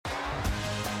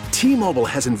T-Mobile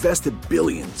has invested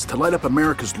billions to light up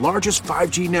America's largest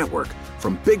 5G network,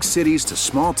 from big cities to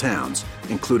small towns,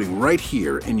 including right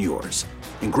here in yours.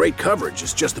 And great coverage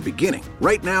is just the beginning.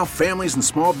 Right now, families and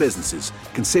small businesses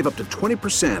can save up to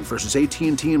 20% versus AT&T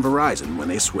and Verizon when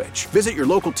they switch. Visit your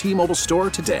local T-Mobile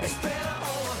store today.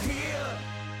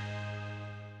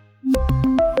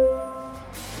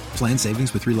 Plan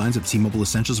savings with 3 lines of T-Mobile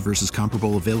Essentials versus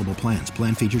comparable available plans.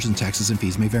 Plan features and taxes and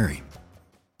fees may vary.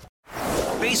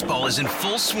 Baseball is in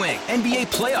full swing. NBA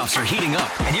playoffs are heating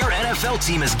up, and your NFL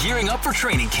team is gearing up for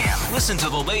training camp. Listen to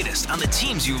the latest on the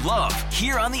teams you love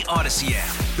here on the Odyssey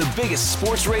app. The biggest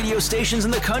sports radio stations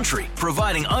in the country,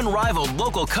 providing unrivaled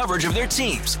local coverage of their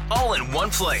teams, all in one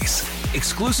place.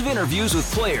 Exclusive interviews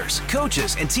with players,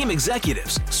 coaches, and team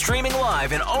executives, streaming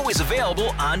live and always available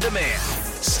on demand.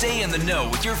 Stay in the know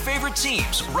with your favorite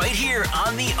teams right here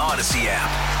on the Odyssey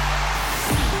app.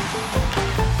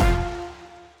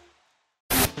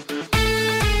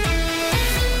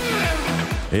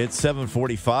 It's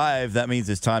 7:45. That means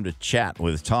it's time to chat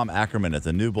with Tom Ackerman at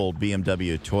the Newbold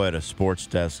BMW Toyota Sports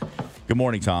Desk. Good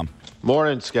morning, Tom.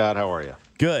 Morning, Scott. How are you?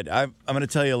 Good. I'm going to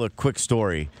tell you a little quick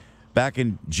story. Back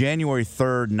in January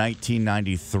 3rd,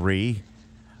 1993,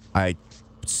 I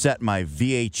set my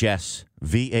VHS,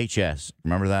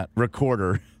 remember that,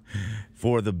 recorder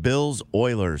for the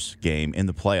Bills-Oilers game in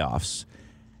the playoffs.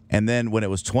 And then when it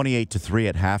was 28-3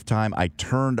 at halftime, I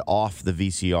turned off the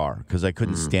VCR because I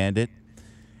couldn't stand it.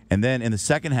 And then in the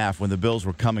second half, when the Bills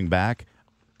were coming back,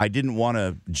 I didn't want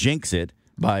to jinx it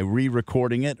by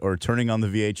re-recording it or turning on the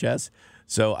VHS.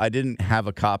 So I didn't have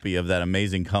a copy of that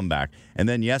amazing comeback. And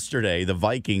then yesterday, the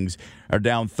Vikings are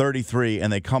down 33,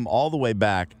 and they come all the way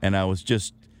back, and I was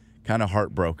just kind of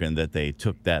heartbroken that they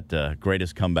took that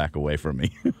greatest comeback away from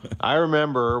me. I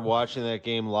remember watching that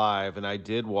game live, and I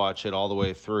did watch it all the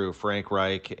way through. Frank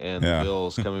Reich and the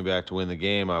Bills coming back to win the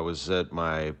game. I was at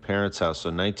my parents' house. So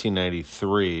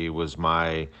 1993 was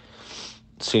my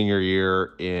senior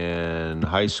year in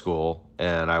high school,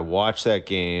 and I watched that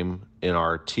game in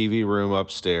our TV room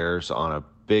upstairs on a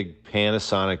big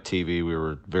Panasonic TV. We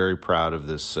were very proud of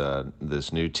this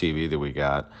new TV that we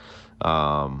got.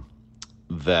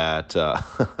 That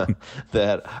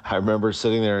I remember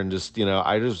sitting there and just,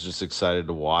 I was just excited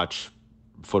to watch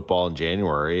football in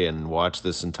January and watch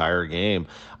this entire game.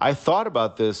 I thought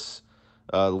about this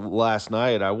last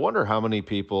night. I wonder how many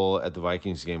people at the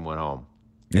Vikings game went home.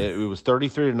 It was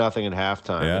 33-0 at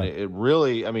halftime. Yeah. And it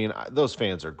really, those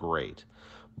fans are great.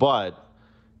 But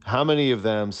how many of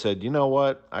them said, you know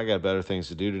what, I got better things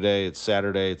to do today. It's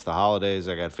Saturday, it's the holidays,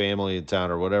 I got family in town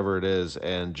or whatever it is,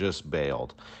 and just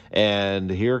bailed. And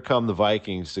here come the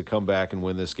Vikings to come back and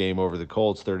win this game over the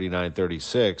Colts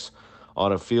 39-36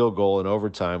 on a field goal in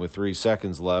overtime with 3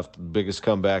 seconds left, biggest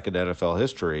comeback in NFL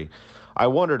history. I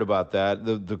wondered about that.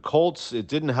 The Colts, it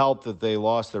didn't help that they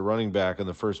lost their running back in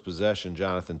the first possession,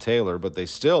 Jonathan Taylor, but they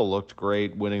still looked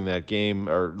great winning that game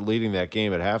or leading that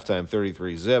game at halftime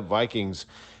 33-0. Vikings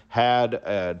had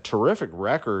a terrific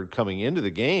record coming into the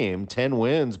game, 10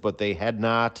 wins, but they had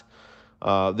not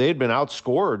they had been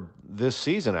outscored this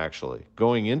season, actually.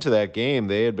 Going into that game,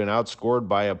 they had been outscored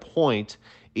by a point,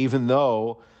 even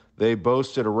though they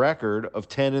boasted a record of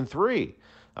 10-3.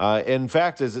 In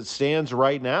fact, as it stands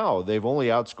right now, they've only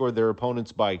outscored their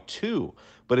opponents by 2.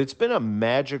 But it's been a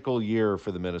magical year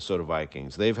for the Minnesota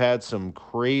Vikings. They've had some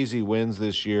crazy wins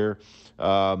this year.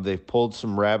 They've pulled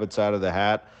some rabbits out of the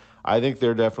hat. I think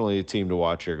they're definitely a team to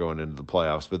watch here going into the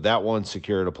playoffs, but that one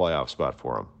secured a playoff spot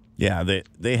for them. Yeah,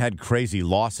 they had crazy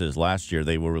losses last year.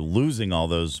 They were losing all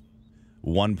those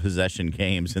one-possession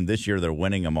games, and this year they're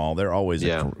winning them all. They're always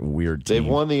a weird team.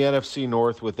 They've won the NFC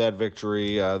North with that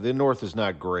victory. The North is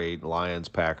not great. Lions,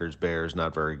 Packers, Bears,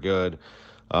 not very good.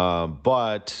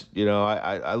 But,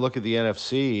 I look at the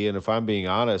NFC, and if I'm being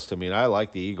honest, I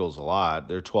like the Eagles a lot.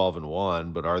 They're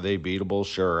 12-1, but are they beatable?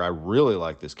 Sure. I really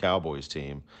like this Cowboys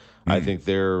team. I think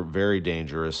they're very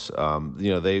dangerous.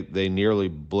 They nearly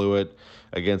blew it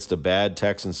against a bad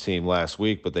Texans team last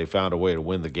week, but they found a way to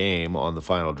win the game on the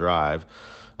final drive.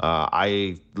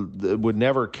 I would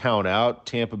never count out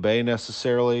Tampa Bay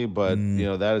necessarily, but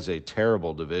that is a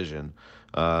terrible division.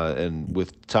 And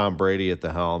with Tom Brady at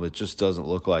the helm, it just doesn't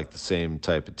look like the same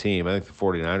type of team. I think the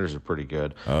 49ers are pretty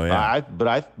good. Oh, yeah.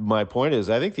 My point is,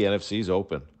 I think the NFC is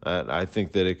open. I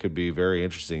think that it could be very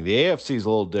interesting. The AFC is a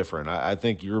little different. I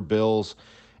think your Bills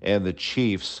and the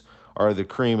Chiefs are the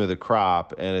cream of the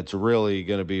crop, and it's really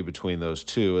going to be between those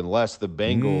two, unless the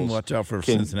Bengals watch out for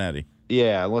Cincinnati.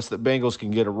 Yeah, unless the Bengals can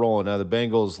get it rolling. Now, the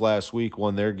Bengals last week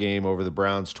won their game over the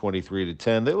Browns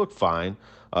 23-10. They look fine.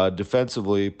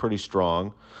 Defensively, pretty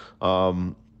strong.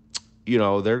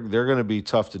 they're going to be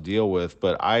tough to deal with.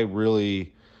 But I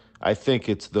think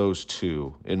it's those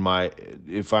two.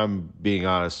 If I'm being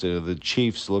honest, the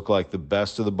Chiefs look like the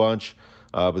best of the bunch,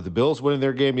 but the Bills winning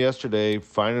their game yesterday,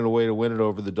 finding a way to win it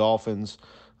over the Dolphins,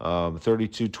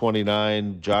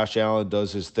 32-29. Josh Allen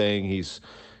does his thing. He's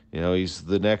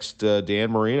the next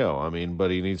Dan Marino. I mean,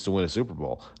 but he needs to win a Super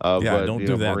Bowl. Don't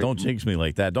do that. Don't jinx me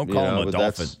like that. Don't call him a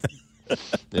Dolphin.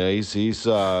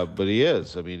 Yeah, but he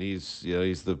is. I mean, he's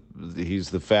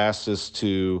the fastest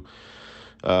to.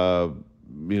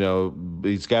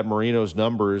 He's got Marino's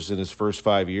numbers in his first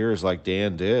 5 years like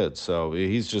Dan did. So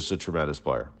he's just a tremendous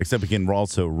player. Except he can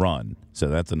also run. So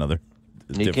that's another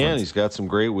difference. He can. He's got some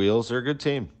great wheels. They're a good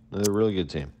team. They're a really good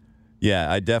team. Yeah,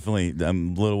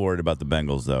 I'm a little worried about the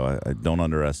Bengals, though. I don't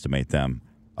underestimate them.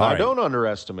 I don't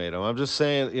underestimate them. I'm just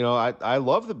saying, I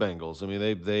love the Bengals. I mean,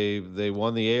 they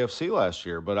won the AFC last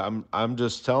year, but I'm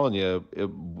just telling you,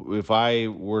 if I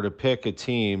were to pick a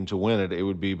team to win it, it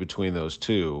would be between those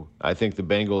two. I think the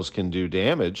Bengals can do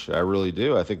damage. I really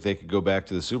do. I think they could go back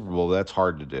to the Super Bowl. That's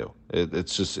hard to do.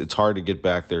 It's hard to get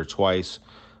back there twice.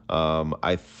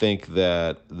 I think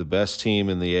that the best team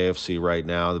in the AFC right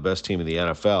now, the best team in the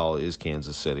NFL is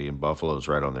Kansas City, and Buffalo's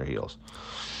right on their heels.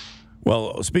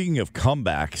 Well, speaking of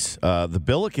comebacks, the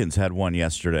Billikens had one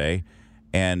yesterday,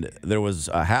 and there was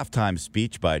a halftime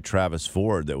speech by Travis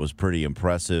Ford that was pretty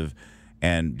impressive,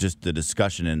 and just the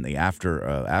discussion in the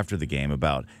after the game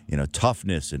about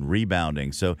toughness and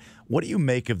rebounding. So, what do you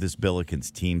make of this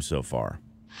Billikens team so far?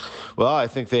 Well, I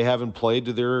think they haven't played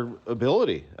to their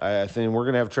ability. I think we're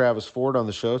going to have Travis Ford on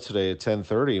the show today at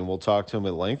 10:30, and we'll talk to him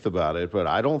at length about it. But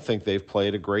I don't think they've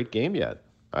played a great game yet.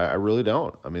 I really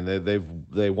don't. I mean,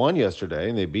 they won yesterday,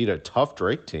 and they beat a tough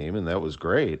Drake team, and that was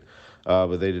great.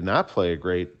 But they did not play a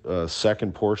great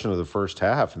second portion of the first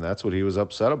half, and that's what he was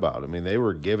upset about. I mean, they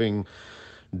were giving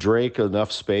Drake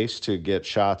enough space to get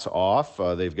shots off.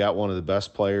 They've got one of the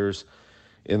best players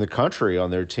in the country on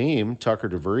their team, Tucker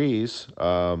DeVries,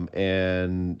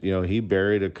 and he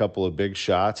buried a couple of big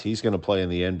shots. He's going to play in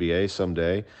the NBA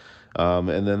someday.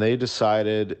 And then they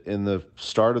decided in the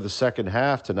start of the second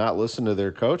half to not listen to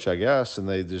their coach, I guess, and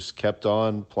they just kept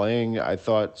on playing, I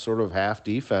thought, sort of half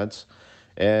defense.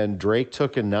 And Drake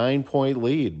took a 9-point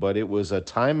lead, but it was a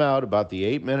timeout about the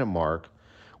 8-minute mark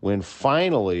when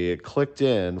finally it clicked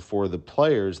in for the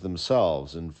players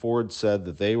themselves. And Ford said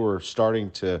that they were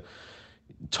starting to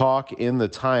talk in the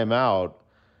timeout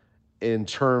in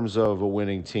terms of a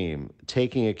winning team,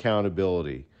 taking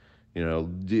accountability.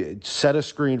 Set a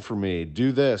screen for me,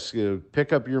 do this,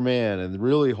 pick up your man, and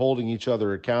really holding each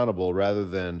other accountable rather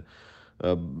than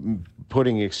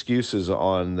putting excuses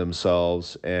on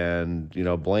themselves and,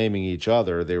 blaming each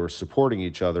other. They were supporting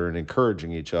each other and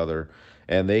encouraging each other.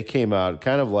 And they came out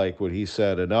kind of like what he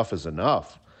said, enough is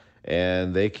enough.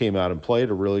 And they came out and played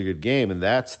a really good game. And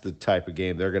that's the type of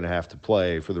game they're going to have to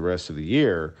play for the rest of the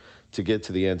year to get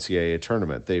to the NCAA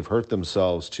tournament. They've hurt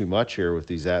themselves too much here with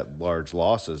these at-large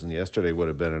losses, and yesterday would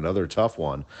have been another tough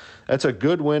one. That's a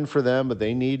good win for them, but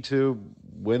they need to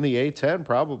win the A-10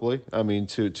 probably,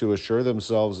 to assure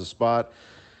themselves a spot,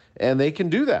 and they can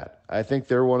do that. I think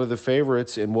they're one of the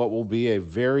favorites in what will be a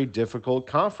very difficult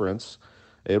conference.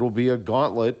 It'll be a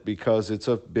gauntlet because it's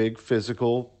a big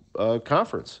physical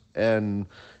conference. And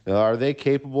are they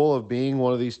capable of being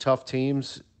one of these tough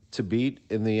teams to beat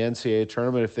in the NCAA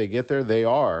tournament if they get there? They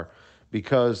are,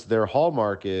 because their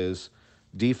hallmark is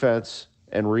defense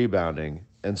and rebounding.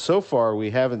 And so far, we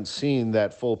haven't seen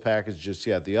that full package just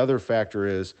yet. The other factor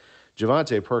is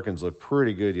Javonte Perkins looked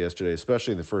pretty good yesterday,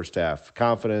 especially in the first half.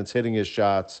 Confidence, hitting his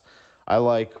shots. I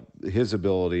like his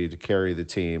ability to carry the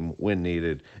team when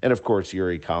needed. And, of course,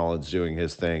 Yuri Collins doing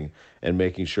his thing and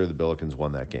making sure the Billikens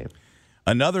won that game.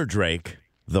 Another Drake,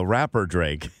 the rapper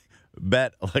Drake,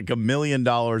 bet like $1 million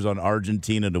on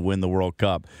Argentina to win the World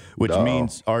Cup, which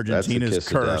means Argentina's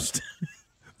cursed.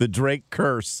 The Drake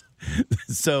curse.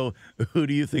 So who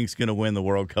do you think is going to win the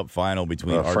World Cup final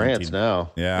between Argentina? France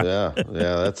now. Yeah.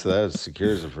 That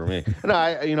secures it for me. And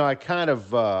I kind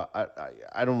of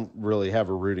I don't really have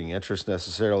a rooting interest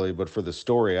necessarily, but for the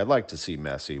story, I'd like to see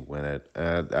Messi win it.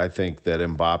 I think that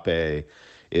Mbappe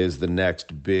is the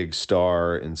next big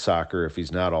star in soccer. If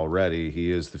he's not already,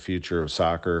 he is the future of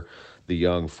soccer. The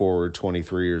young forward,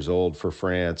 23 years old for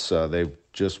France. They've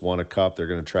just won a cup. They're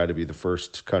going to try to be the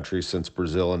first country since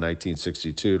Brazil in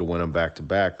 1962 to win them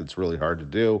back-to-back. That's really hard to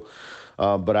do.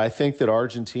 But I think that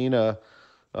Argentina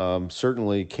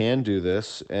certainly can do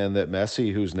this, and that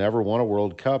Messi, who's never won a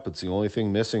World Cup, it's the only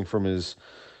thing missing from his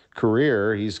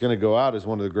career. He's going to go out as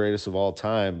one of the greatest of all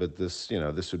time, but this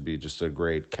would be just a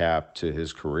great cap to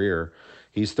his career.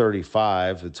 He's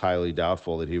 35. It's highly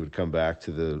doubtful that he would come back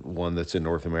to the one that's in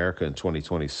North America in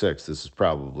 2026. This is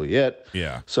probably it.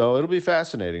 Yeah. So it'll be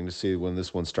fascinating to see when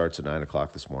this one starts at 9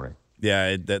 o'clock this morning.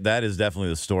 Yeah, that is definitely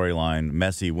the storyline.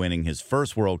 Messi winning his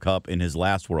first World Cup in his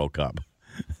last World Cup,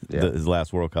 his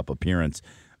last World Cup appearance.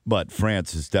 But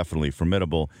France is definitely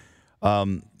formidable.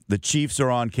 The Chiefs are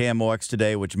on KMOX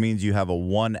today, which means you have a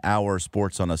 1 hour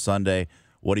sports on a Sunday.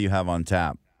 What do you have on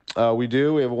tap? We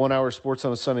do. We have a 1 hour sports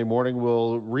on a Sunday morning.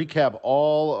 We'll recap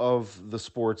all of the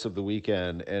sports of the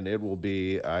weekend, and it will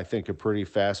be, I think, a pretty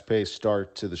fast-paced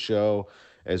start to the show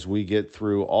as we get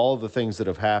through all of the things that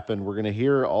have happened. We're going to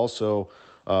hear also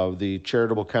the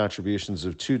charitable contributions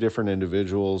of two different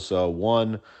individuals.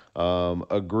 One,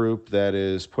 a group that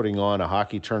is putting on a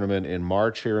hockey tournament in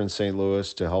March here in St.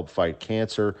 Louis to help fight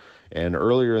cancer. And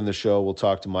earlier in the show, we'll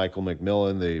talk to Michael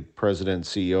McMillan, the president and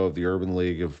CEO of the Urban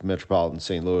League of Metropolitan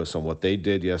St. Louis, on what they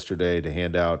did yesterday to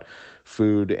hand out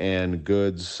food and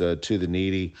goods to the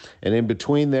needy. And in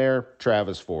between there,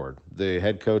 Travis Ford, the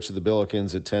head coach of the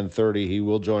Billikens, at 10:30. He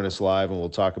will join us live, and we'll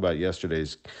talk about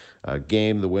yesterday's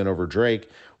game, the win over Drake.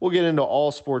 We'll get into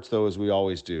all sports, though, as we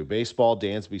always do. Baseball,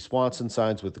 Dansby Swanson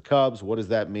signs with the Cubs. What does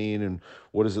that mean, and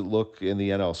what does it look in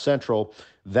the NL Central?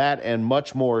 That and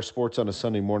much more. Sports on a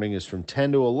Sunday morning is from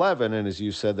 10 to 11, and as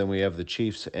you said, then we have the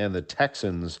Chiefs and the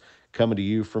Texans coming to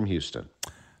you from Houston.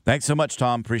 Thanks so much,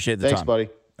 Tom. Appreciate the time. Thanks, buddy.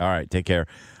 All right, take care.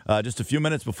 Just a few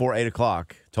minutes before 8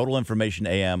 o'clock, Total Information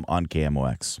AM on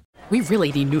KMOX. We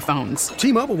really need new phones.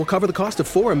 T-Mobile will cover the cost of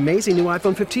 4 amazing new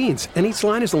iPhone 15s, and each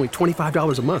line is only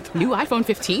 $25 a month. New iPhone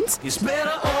 15s? It's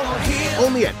better over here.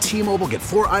 Only at T-Mobile, get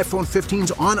 4 iPhone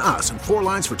 15s on us and 4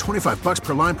 lines for $25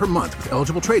 per line per month with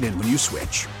eligible trade-in when you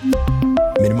switch.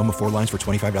 Minimum of 4 lines for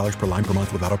 $25 per line per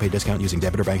month with autopay discount using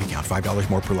debit or bank account. $5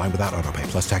 more per line without autopay,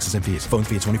 plus taxes and fees. Phone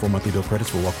fee at 24 monthly bill credits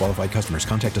for well-qualified customers.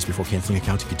 Contact us before canceling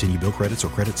account to continue bill credits or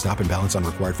credit stop and balance on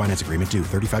required finance agreement due.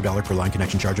 $35 per line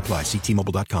connection charge applies. See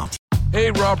T-Mobile.com. Hey,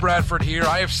 Rob Bradford here.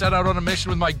 I have set out on a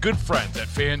mission with my good friends at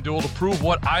FanDuel to prove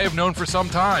what I have known for some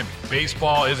time.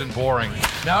 Baseball isn't boring.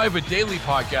 Now I have a daily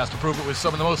podcast to prove it with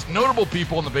some of the most notable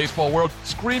people in the baseball world,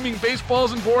 screaming baseball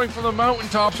isn't boring from the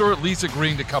mountaintops, or at least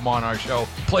agreeing to come on our show.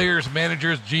 Players,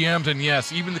 managers, GMs, and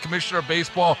yes, even the commissioner of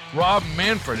baseball, Rob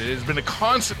Manfred. It has been a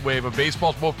constant wave of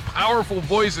baseball's most powerful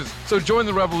voices. So join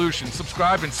the revolution.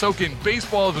 Subscribe and soak in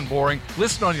Baseball Isn't Boring.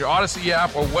 Listen on your Odyssey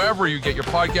app or wherever you get your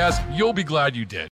podcasts. You'll be glad you did.